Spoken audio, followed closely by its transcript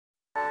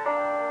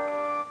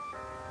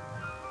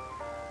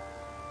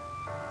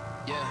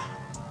Yeah,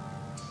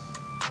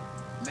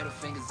 middle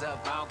fingers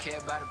up, I don't care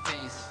about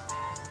opinions.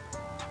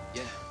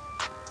 Yeah,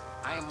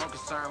 I ain't more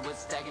concerned with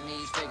stacking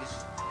these figures.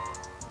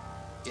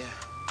 Yeah,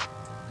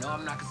 no,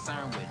 I'm not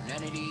concerned with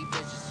none of these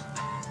bitches.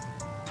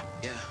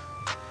 Yeah,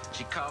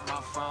 she called my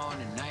phone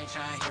and I ain't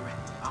trying to hear it.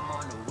 I'm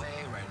on the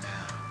way right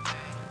now.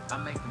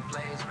 I'm making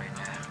plays right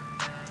now.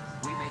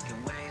 We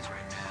making waves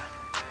right now.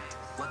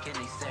 What can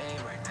they say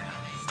right now?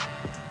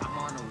 I'm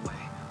on the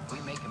way. We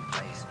making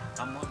plays.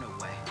 I'm on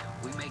the way.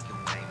 We making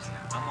waves.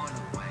 I'm on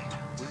the way.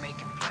 We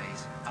making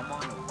plays. I'm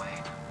on the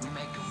way. We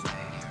making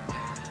waves.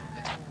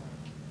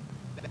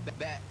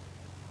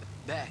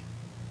 Back,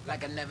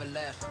 like I never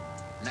left.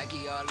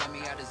 Nike all on me,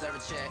 I deserve a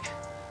check.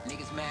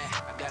 Niggas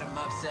mad, I got them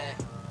upset.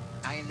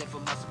 I ain't live for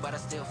muscle, but I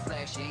still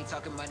flex. You ain't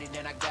talking money,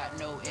 then I got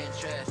no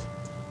interest.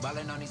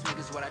 Ballin' on these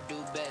niggas, what I do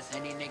best.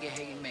 Any nigga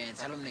hating, man,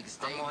 tell them niggas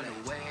stay. I'm on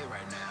the way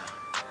right now.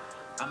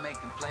 I'm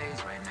making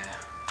plays right now.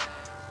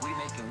 We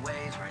making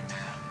waves right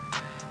now.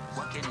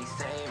 What can they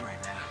say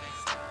right now?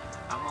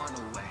 I'm on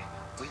the way.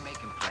 We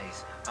making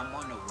plays. I'm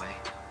on the way.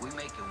 We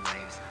making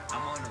waves.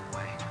 I'm on the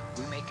way.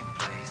 We making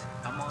plays.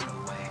 I'm on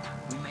the way.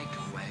 We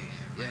making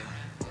waves.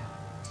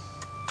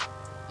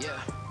 Yeah.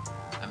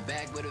 I'm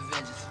back with a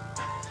vengeance.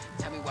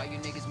 Tell me why you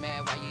niggas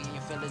mad, why you in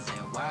your feelings,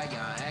 and why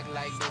y'all act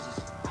like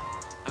bitches.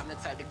 I'm the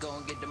type to go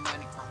and get the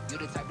money. You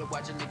the type to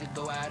watch a nigga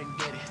go out and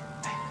get it.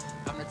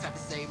 I'm the type to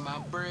save my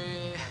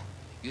bread.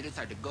 You the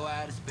type to go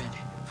out and spend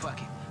it.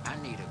 Fuck it. I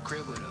need a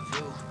crib with a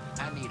view.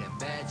 I need a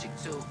bad chick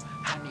too.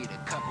 I need a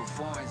couple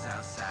foreigns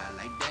outside.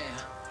 Like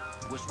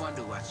damn, which one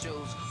do I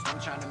choose? I'm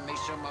trying to make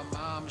sure my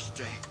mom is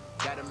straight.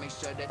 Gotta make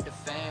sure that the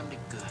family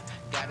good.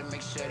 Gotta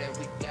make sure that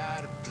we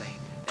got a plate.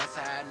 That's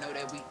how I know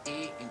that we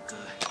eating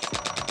good.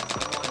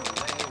 I'm on the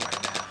way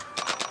right now.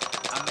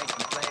 I'm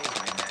making plays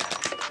right now.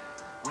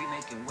 We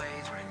making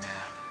waves right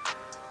now.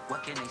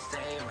 What can they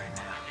say right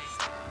now?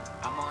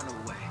 I'm on the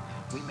way.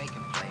 We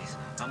making plays.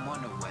 I'm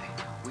on the way.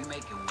 We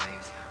making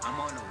waves. I'm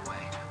on the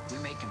way. We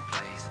making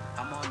plays.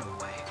 I'm on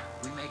the way.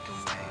 We making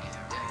waves.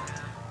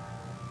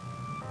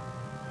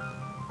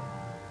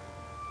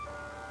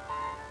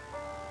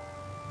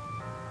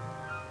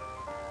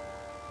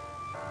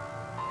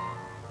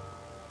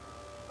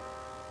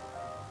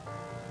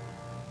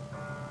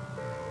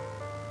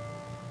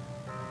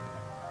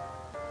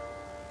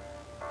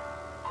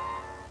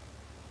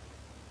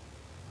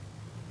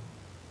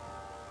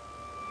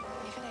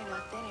 If it ain't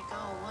authentic, I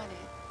don't want it.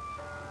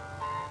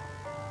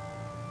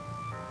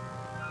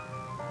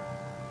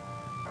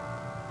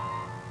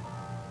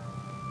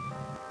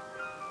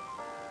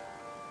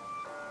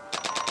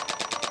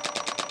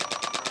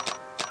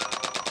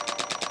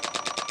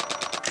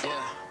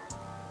 Yeah.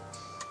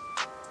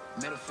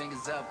 Middle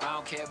fingers up, I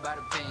don't care about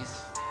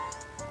opinions.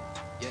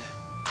 Yeah.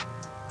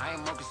 I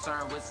ain't more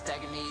concerned with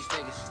stacking these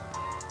figures.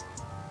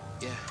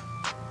 Yeah.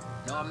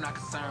 No, I'm not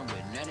concerned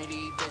with none of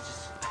these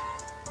bitches.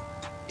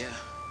 Yeah.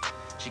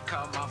 She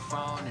called my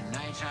phone and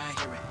I ain't trying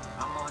to hear it.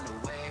 I'm on the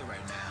way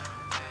right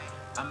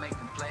now. I'm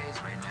making plays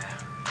right now.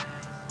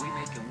 We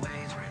making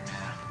waves right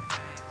now.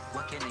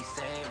 What can they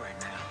say right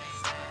now?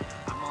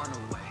 I'm on the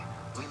way.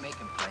 We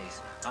making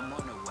plays. I'm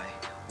on the way.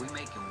 We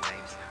making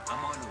waves.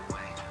 I'm on the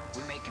way.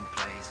 We making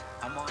plays.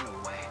 I'm on the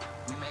way.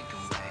 We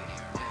making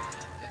waves.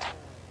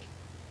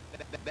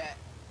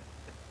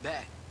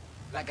 Back,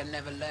 like I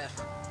never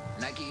left.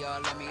 Nike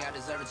all on me, I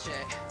deserve a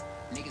check.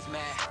 Niggas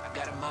mad, I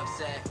got them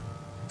upset.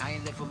 I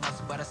ain't live for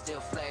muscle, but I still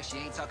flex. You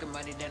ain't talking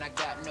money, then I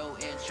got no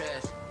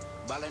interest.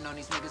 Ballin' on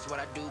these niggas, what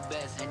I do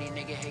best. Any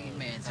nigga hating,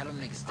 man, tell them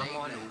niggas stay. I'm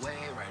on the way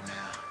right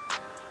now.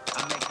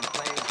 I'm making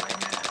plays right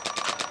now.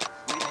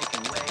 We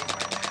making waves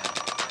right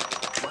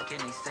now. What can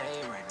they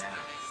say right now?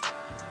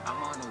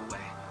 I'm on the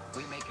way.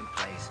 We making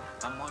plays.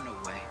 I'm on the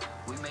way.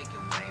 We making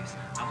waves.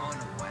 I'm on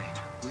the way.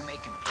 We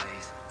making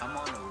plays. I'm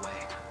on the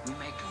way. We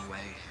making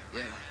waves.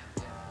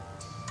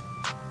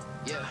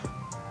 Yeah.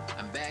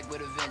 I'm back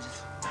with a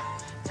vengeance.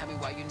 Tell me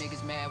why you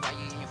niggas mad, why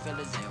you in your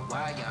feelings, and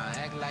why y'all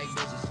act like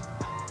bitches.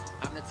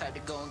 I'm the type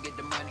to go and get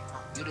the money.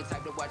 You the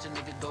type to watch a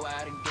nigga go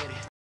out and get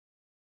it.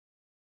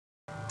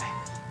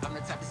 I'm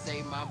the type to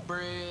save my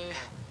bread.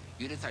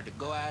 You the type to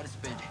go out and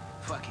spend it.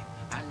 Fuck it.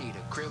 I need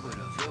a crib with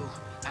a view.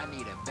 I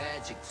need a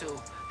bad chick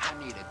too. I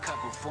need a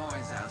couple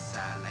foreigns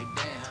outside. Like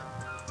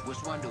damn,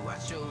 which one do I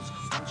choose?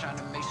 I'm trying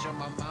to make sure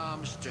my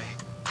mom is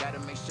straight. Gotta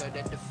make sure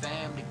that the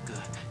family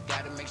good.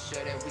 Gotta make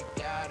sure that we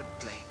got a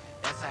plate.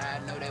 That's how I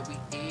know that we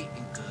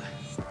eating good.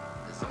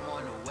 Cause I'm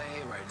on the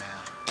way right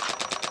now.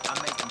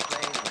 I'm making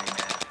plays right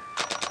now.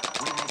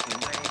 We making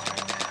waves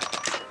right now.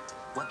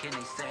 What can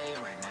they say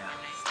right now?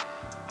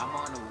 I'm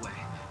on the way.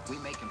 We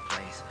making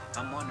plays.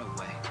 I'm on the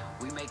way.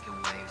 We making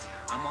waves.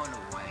 I'm on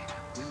the way.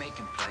 We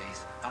making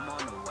plays. I'm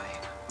on the way.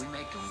 We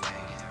making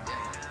waves.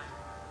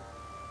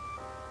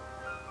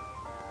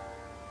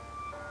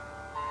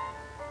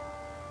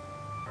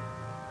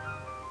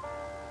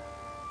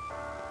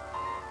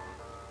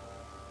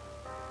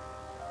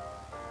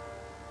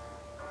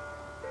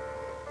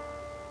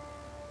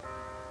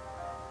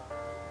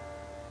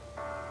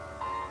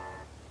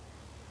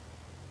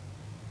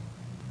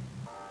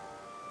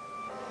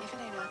 If it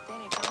ain't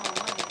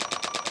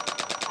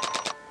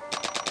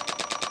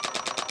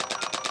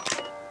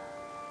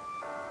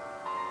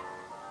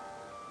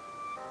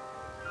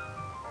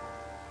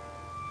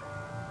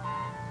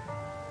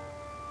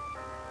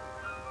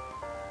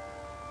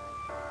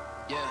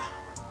Yeah,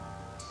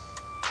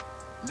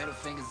 middle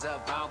fingers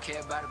up, I don't care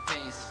about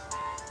opinions.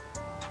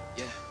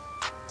 Yeah,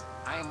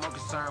 I ain't more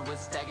concerned with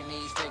stacking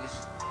these figures.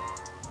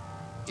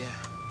 Yeah,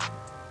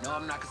 no,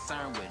 I'm not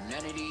concerned with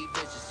none of these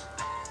bitches.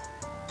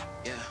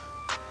 Yeah,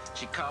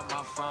 she called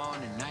my phone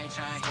and I ain't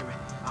trying to hear it.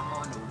 I'm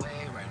on the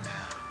way right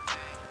now.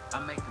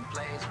 I'm making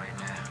plays right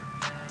now.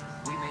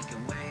 We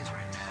making waves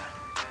right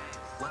now.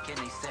 What can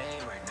they say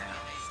right now?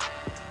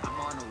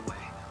 I'm on the way.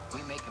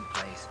 We making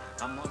plays.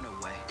 I'm on the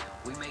way.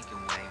 We making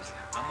waves.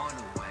 I'm on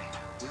the way.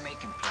 We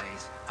making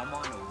plays. I'm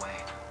on the way.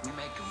 We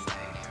making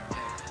waves.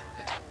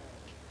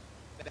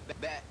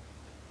 Back,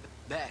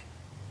 back,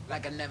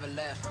 like I never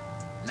left.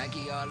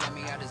 Nike all on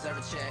me, I deserve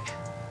a check.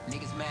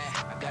 Niggas mad,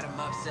 I got them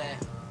upset.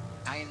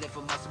 I ain't live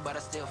for muscle, but I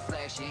still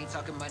flex. You ain't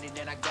talking money,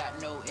 then I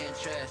got no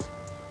interest.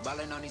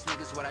 Ballin' on these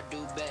niggas, what I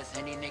do best.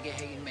 Any nigga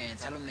hating, man,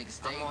 tell them niggas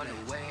stay. I'm on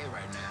the way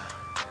right now.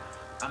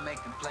 I'm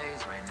making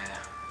plays right now.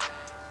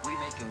 We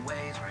making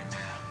waves right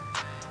now.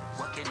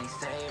 What can they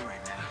say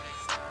right now?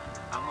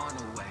 I'm on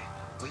the way.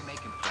 We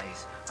making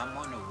plays. I'm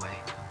on the way.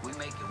 We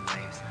making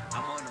waves.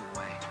 I'm on the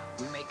way.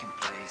 We making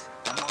plays.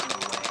 I'm on the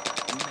way.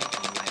 We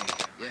making waves.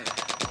 Yeah.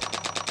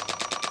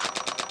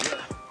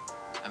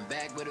 Yeah. I'm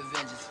back with a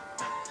vengeance.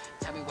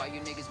 Tell me why you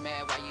niggas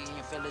mad, why you in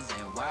your feelings,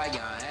 and why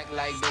y'all act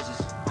like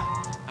bitches.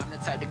 I'm the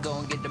type to go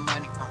and get the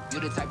money. You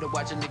the type to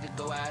watch a nigga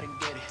go out and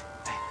get it.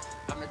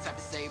 I'm the type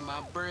to save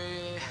my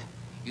bread.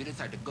 You the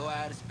type to go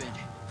out and spend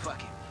it.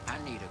 Fuck it. I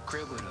need a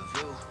crib with a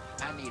view.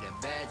 I need a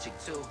bad chick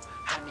too.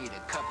 I need a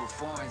couple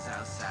foreigns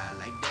outside.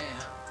 Like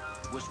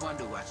damn, which one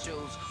do I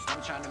choose?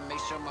 I'm trying to make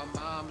sure my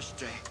mom is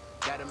straight.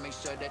 Gotta make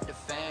sure that the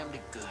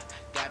family good.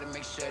 Gotta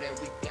make sure that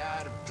we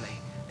gotta play.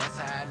 That's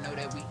how I know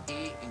that we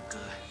eating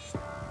good.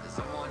 Cause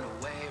I'm on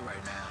the way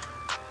right now.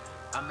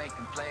 I'm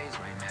making plays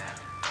right now.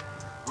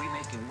 We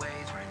making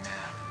waves right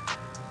now.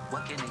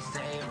 What can they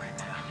say right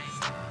now?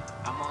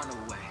 I'm on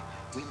the way.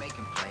 We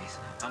making plays.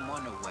 I'm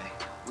on the way.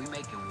 We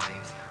making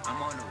waves.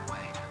 I'm on the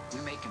way. We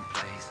making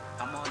plays.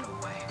 I'm on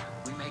the way.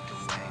 We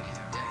making waves.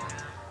 Yeah.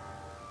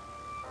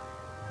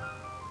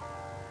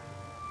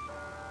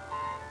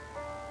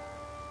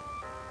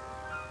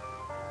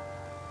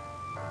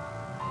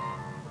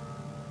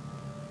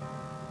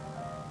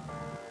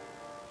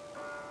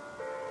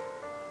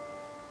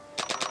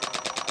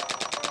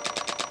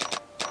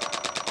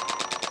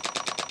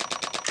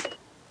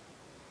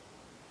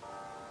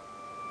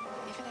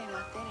 If it ain't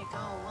authentic, I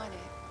don't want it.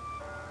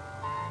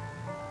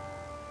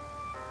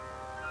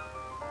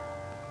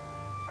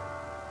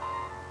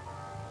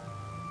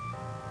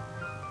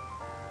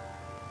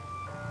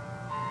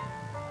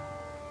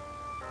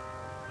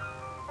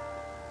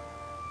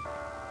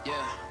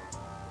 Yeah.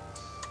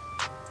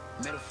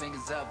 Middle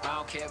fingers up, I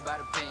don't care about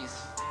opinions.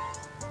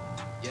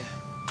 Yeah.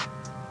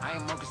 I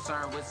ain't more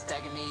concerned with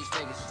stacking these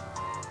figures.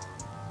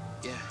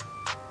 Yeah.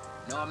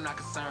 No, I'm not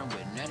concerned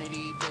with none of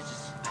these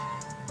bitches.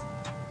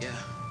 Yeah.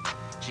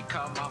 She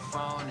called my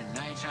phone and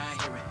I ain't trying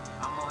to hear it.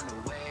 I'm on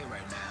the way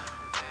right now.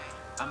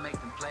 I'm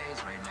making plays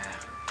right now.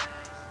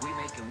 We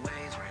making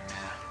waves right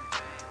now.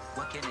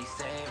 What can they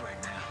say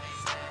right now?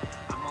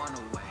 I'm on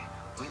the way.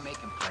 We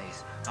making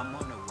plays. I'm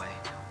on the way.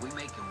 We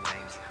making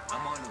waves.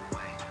 I'm on the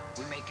way.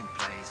 We making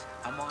plays.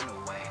 I'm on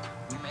the way.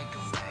 We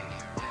making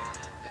waves.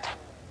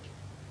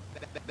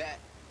 Back,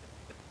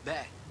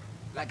 back,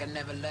 like I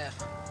never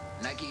left.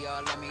 Nike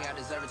all on me, I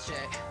deserve a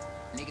check.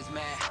 Niggas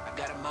mad, I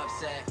got them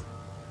upset.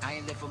 I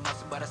ain't live for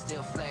muscle, but I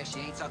still flex.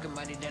 You ain't talking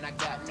money, then I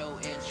got no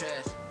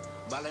interest.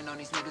 Ballin' on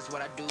these niggas,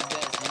 what I do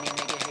best. Any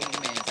nigga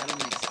hating, man, tell them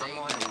niggas stay. I'm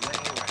on the way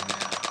right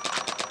now.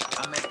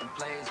 I'm making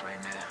plays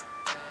right now.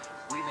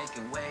 We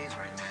making waves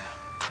right now.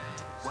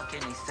 What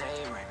can they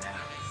say right now?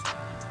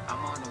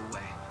 I'm on the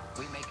way.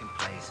 We making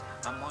plays.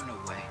 I'm on the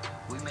way.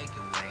 We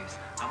making waves.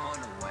 I'm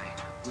on the way.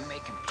 We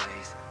making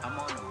plays. I'm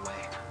on the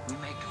way. We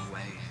making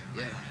waves.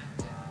 Yeah.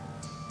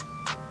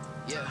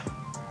 Yeah.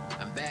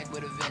 I'm back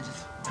with a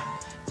vengeance.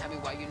 Tell me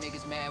why you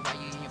niggas mad, why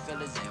you in your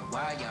feelings, and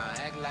why y'all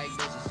act like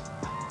bitches.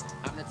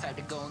 I'm the type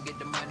to go and get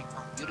the money.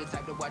 You the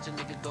type to watch a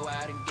nigga go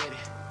out and get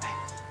it.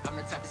 I'm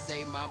the type to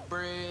save my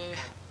bread.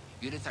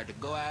 You the type to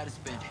go out and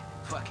spend it.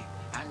 Fuck it.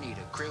 I need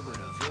a crib with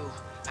a view.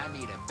 I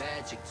need a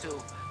bad chick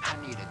too. I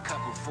need a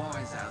couple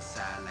foreigns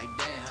outside. Like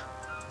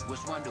damn, which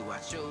one do I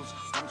choose?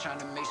 I'm trying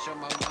to make sure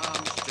my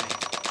mom is straight.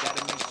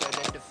 Gotta make sure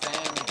that the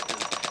family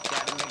good.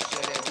 Gotta make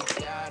sure that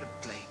we gotta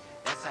play.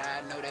 That's how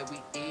I know that we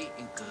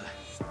eating good.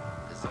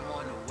 Cause I'm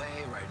on the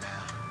way right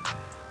now.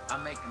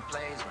 I'm making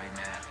plays right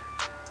now.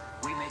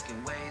 We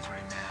making waves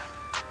right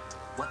now.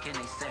 What can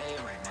they say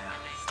right now?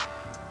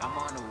 I'm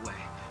on the way.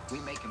 We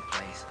making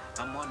plays.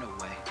 I'm on the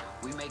way.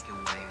 We making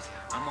waves.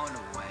 I'm on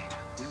the way.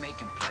 We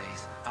making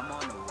plays. I'm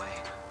on the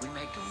way. We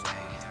making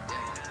waves. Yeah.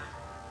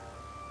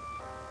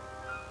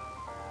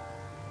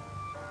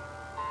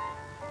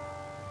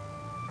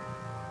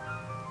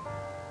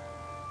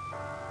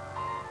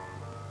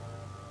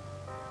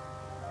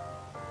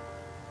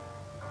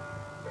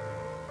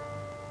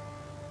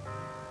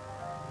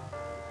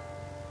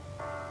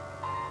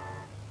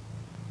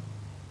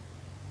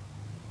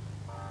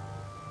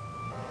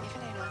 If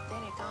it ain't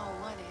authentic, I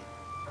don't want it.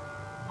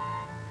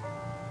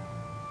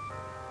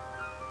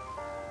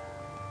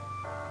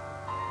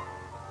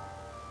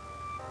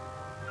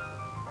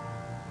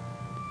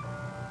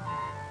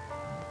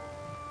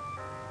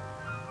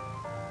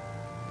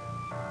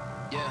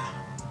 Yeah.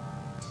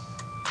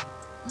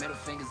 Middle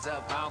fingers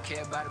up, I don't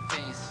care about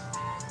opinions.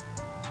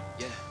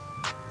 Yeah.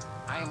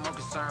 I ain't more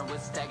concerned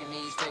with stacking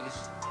these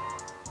figures.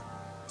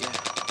 Yeah.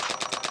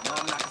 No,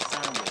 I'm not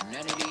concerned with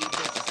none of these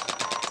bitches.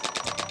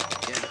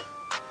 Yeah.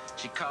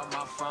 She called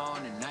my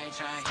phone and I ain't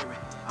trying to hear it.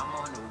 I'm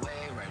on the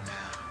way right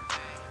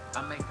now.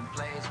 I'm making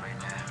plays right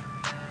now.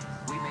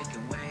 We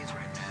making waves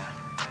right now.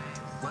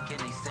 What can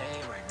they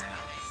say right now?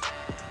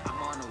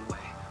 I'm on the way.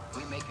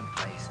 We making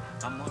plays.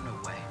 I'm on the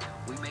way.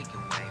 We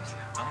making waves.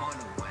 I'm on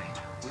the way.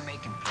 We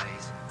making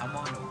plays. I'm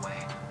on the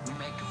way. We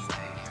making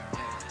waves.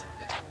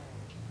 Yeah.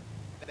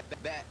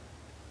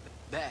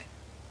 Back,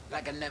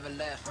 like I never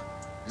left.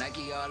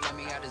 Nike all on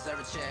me, I deserve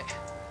a check.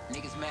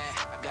 Niggas mad,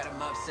 I got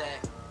them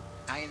upset.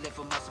 I ain't live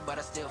for muscle, but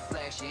I still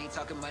flex. You ain't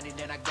talking money,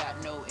 then I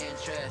got no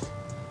interest.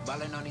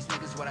 Ballin' on these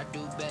niggas, what I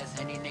do best.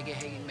 Any nigga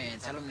hating, man,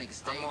 tell them niggas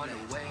stay. I'm on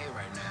the way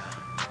right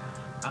now.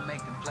 I'm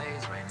making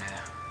plays right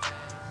now.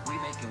 We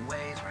making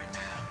waves right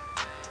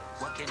now.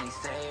 What can they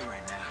say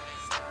right now?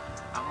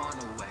 I'm on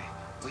the way.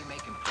 We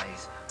making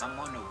plays. I'm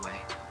on the way.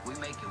 We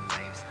making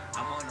waves.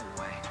 I'm on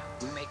the way.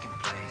 We making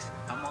plays.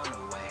 I'm on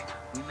the way.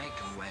 We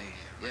making waves.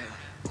 Yeah.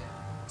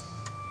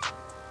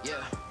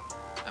 Yeah.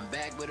 I'm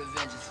back with a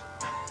vengeance.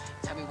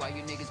 Tell me why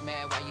you niggas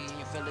mad, why you in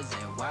your feelings,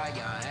 and why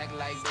y'all act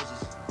like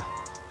bitches.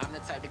 I'm the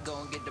type to go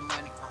and get the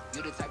money.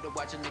 You the type to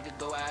watch a nigga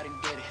go out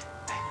and get it.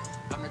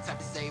 I'm the type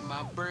to save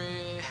my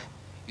bread.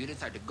 You the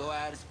type to go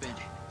out and spend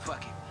it.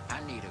 Fuck it.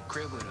 I need a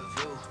crib with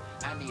a view.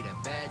 I need a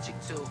bad chick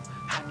too.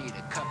 I need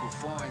a couple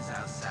foreigns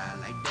outside.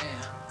 Like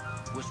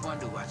damn, which one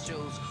do I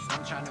choose?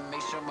 I'm trying to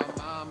make sure my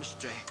mom is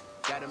straight.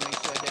 Gotta make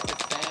sure that the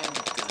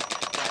family good.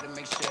 Gotta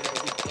make sure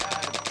that we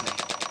gotta play.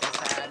 That's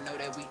how I know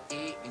that we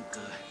eating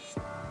good.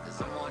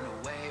 Cause I'm on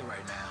the way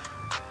right now.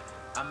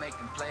 I'm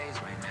making plays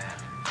right now.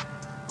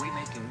 We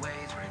making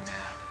waves right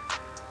now.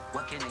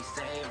 What can they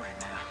say right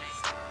now?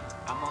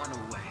 I'm on the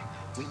way.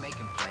 We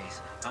making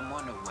plays. I'm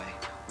on the way.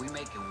 We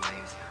making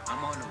waves.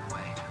 I'm on the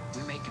way.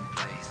 We making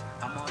plays.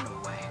 I'm on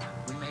the way.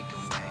 We making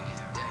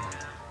waves.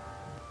 Yeah.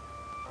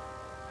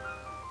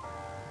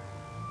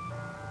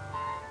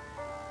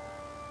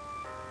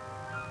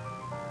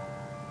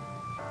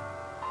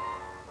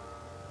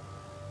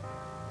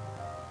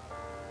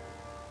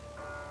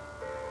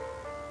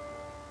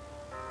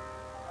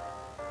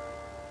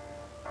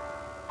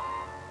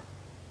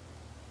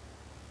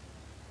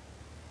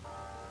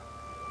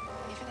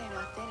 If it ain't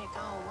authentic,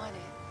 I don't want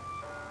it.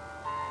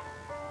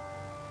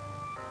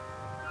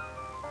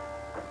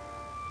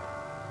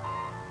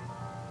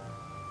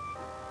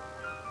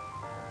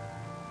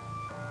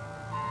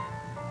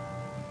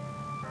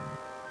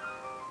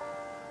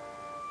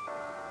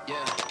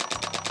 Yeah.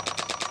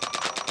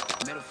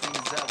 Middle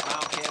fingers up, I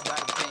don't care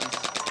about opinions.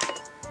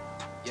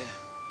 Yeah.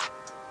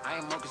 I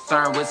ain't more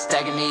concerned with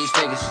stacking these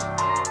figures.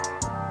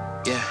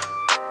 Yeah.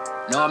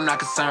 No, I'm not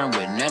concerned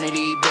with none of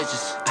these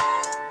bitches.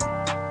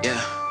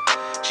 Yeah.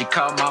 She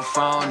called my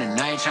phone and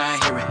I ain't trying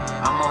to hear it.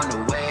 I'm on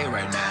the way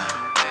right now.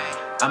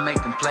 I'm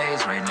making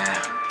plays right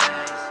now.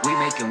 We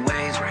making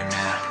waves right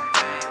now.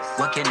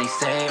 What can they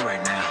say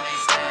right now?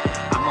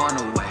 I'm on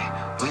the way.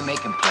 We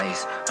making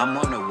plays. I'm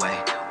on the way.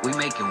 We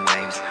making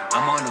waves.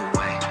 I'm on the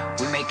way.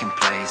 We making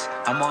plays.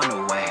 I'm on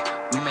the way.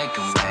 We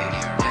making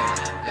waves.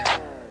 Yeah.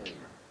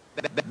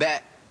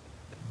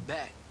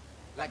 Back,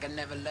 like I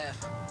never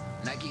left.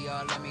 Nike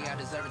all on me, I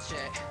deserve a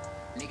check.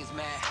 Niggas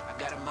mad, I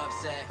got them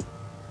upset.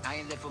 I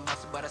ain't live for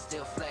muscle, but I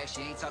still flex.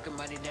 You ain't talking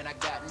money, then I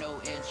got no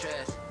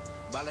interest.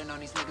 Ballin' on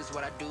these niggas,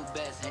 what I do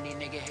best. Any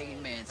nigga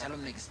hating, man, tell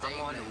them niggas stay.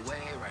 I'm on the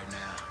way right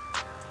now.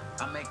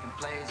 I'm making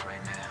plays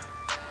right now.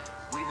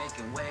 We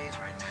making waves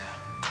right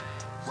now.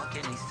 What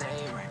can they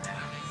say right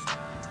now?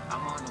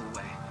 I'm on the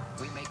way.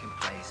 We making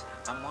plays.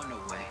 I'm on the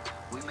way.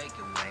 We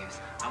making waves.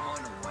 I'm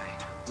on the way.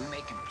 We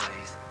making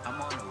plays.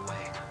 I'm on the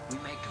way. We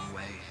making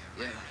waves.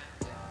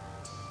 Yeah.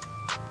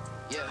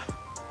 Yeah.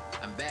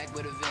 I'm back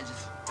with a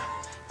vengeance.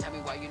 Tell me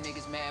why you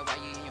niggas mad, why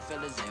you in your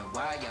feelings, and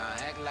why y'all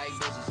act like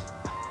bitches.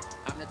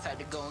 I'm the type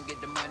to go and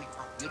get the money.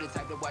 You the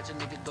type to watch a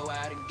nigga go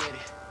out and get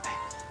it.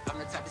 I'm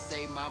the type to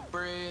save my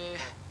bread.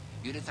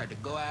 You the type to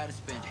go out and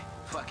spend it.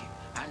 Fuck it.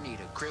 I need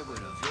a crib with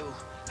a view.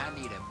 I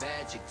need a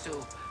bad chick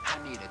too. I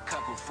need a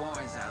couple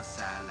foreigns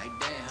outside. Like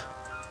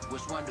damn,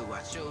 which one do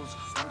I choose?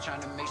 I'm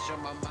trying to make sure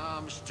my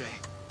mom is straight.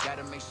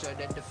 Gotta make sure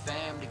that the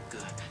family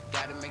good.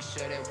 Gotta make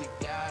sure that we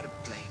gotta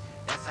play.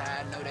 That's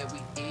how I know that we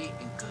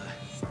eating good.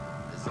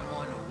 Cause I'm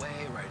on the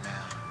way right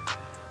now.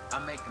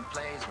 I'm making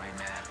plays right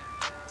now.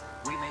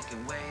 We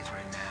making waves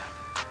right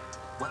now.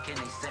 What can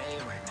they say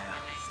right now?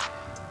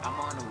 I'm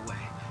on the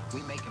way.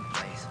 We making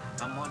plays.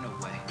 I'm on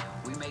the way.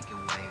 We making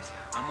waves.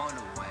 I'm on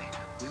the way.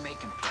 We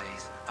making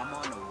plays. I'm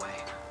on the way.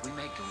 We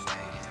making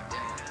waves.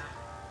 Yeah.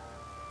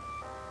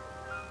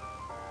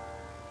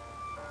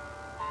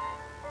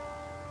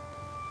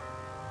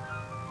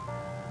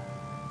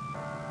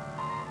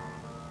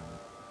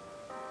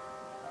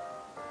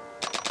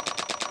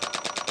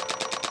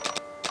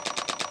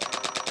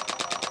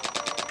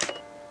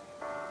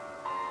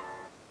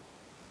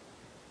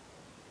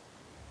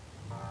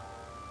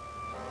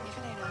 If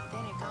it ain't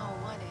authentic, I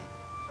don't want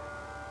it.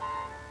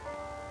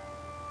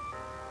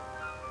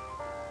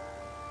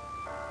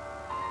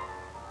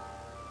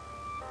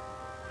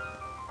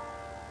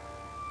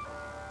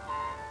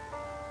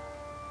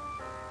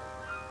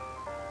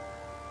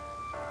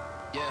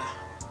 Yeah.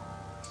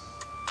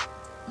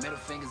 Middle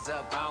fingers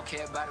up, I don't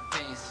care about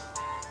opinions.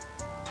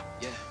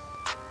 Yeah.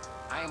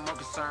 I ain't more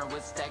concerned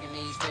with stacking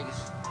these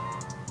figures.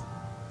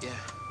 Yeah.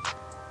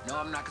 No,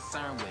 I'm not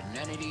concerned with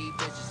none of these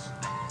bitches.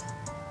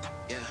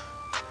 Yeah.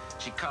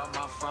 She called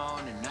my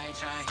phone and I ain't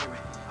trying to hear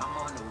it. I'm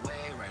on the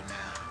way right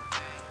now.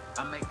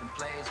 I'm making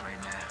plays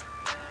right now.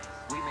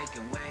 We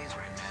making waves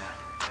right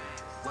now.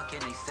 What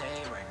can they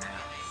say right now?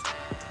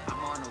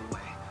 I'm on the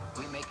way.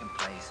 We making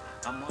plays.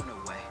 I'm on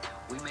the way.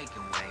 We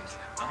making waves.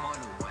 I'm on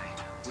the way.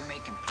 We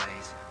making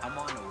plays. I'm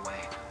on the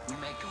way. We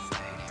making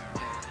waves.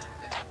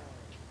 Yeah.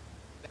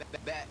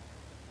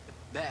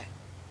 Back,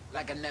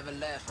 like I never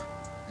left.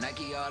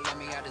 Nike all on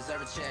me, I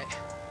deserve a check.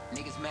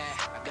 Niggas mad,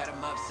 I got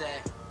them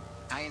upset.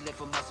 I ain't live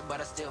for muscle, but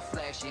I still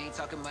flex. You ain't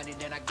talking money,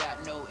 then I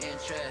got no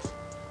interest.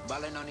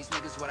 Ballin' on these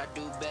niggas, what I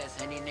do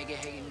best. Any nigga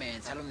hating,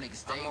 man, tell them niggas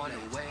stay on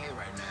the way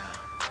right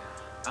now.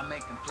 I'm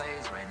making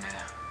plays right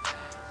now.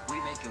 We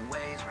making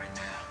waves right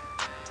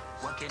now.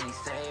 What can he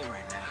say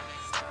right now?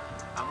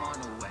 I'm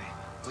on the way.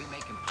 We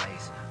making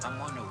plays. I'm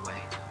on the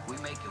way. We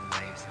making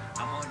waves.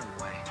 I'm on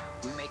the way.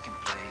 We making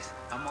plays.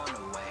 I'm on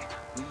the way.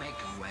 We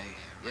making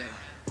waves.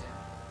 Yeah.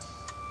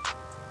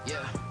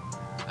 Yeah.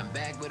 I'm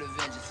back with a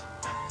vengeance.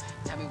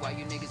 Tell me why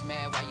you niggas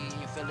mad, why you in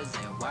your feelings,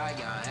 and why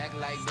y'all act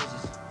like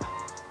bitches.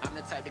 I'm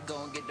the type to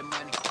go and get the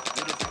money.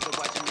 You the type to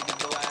watch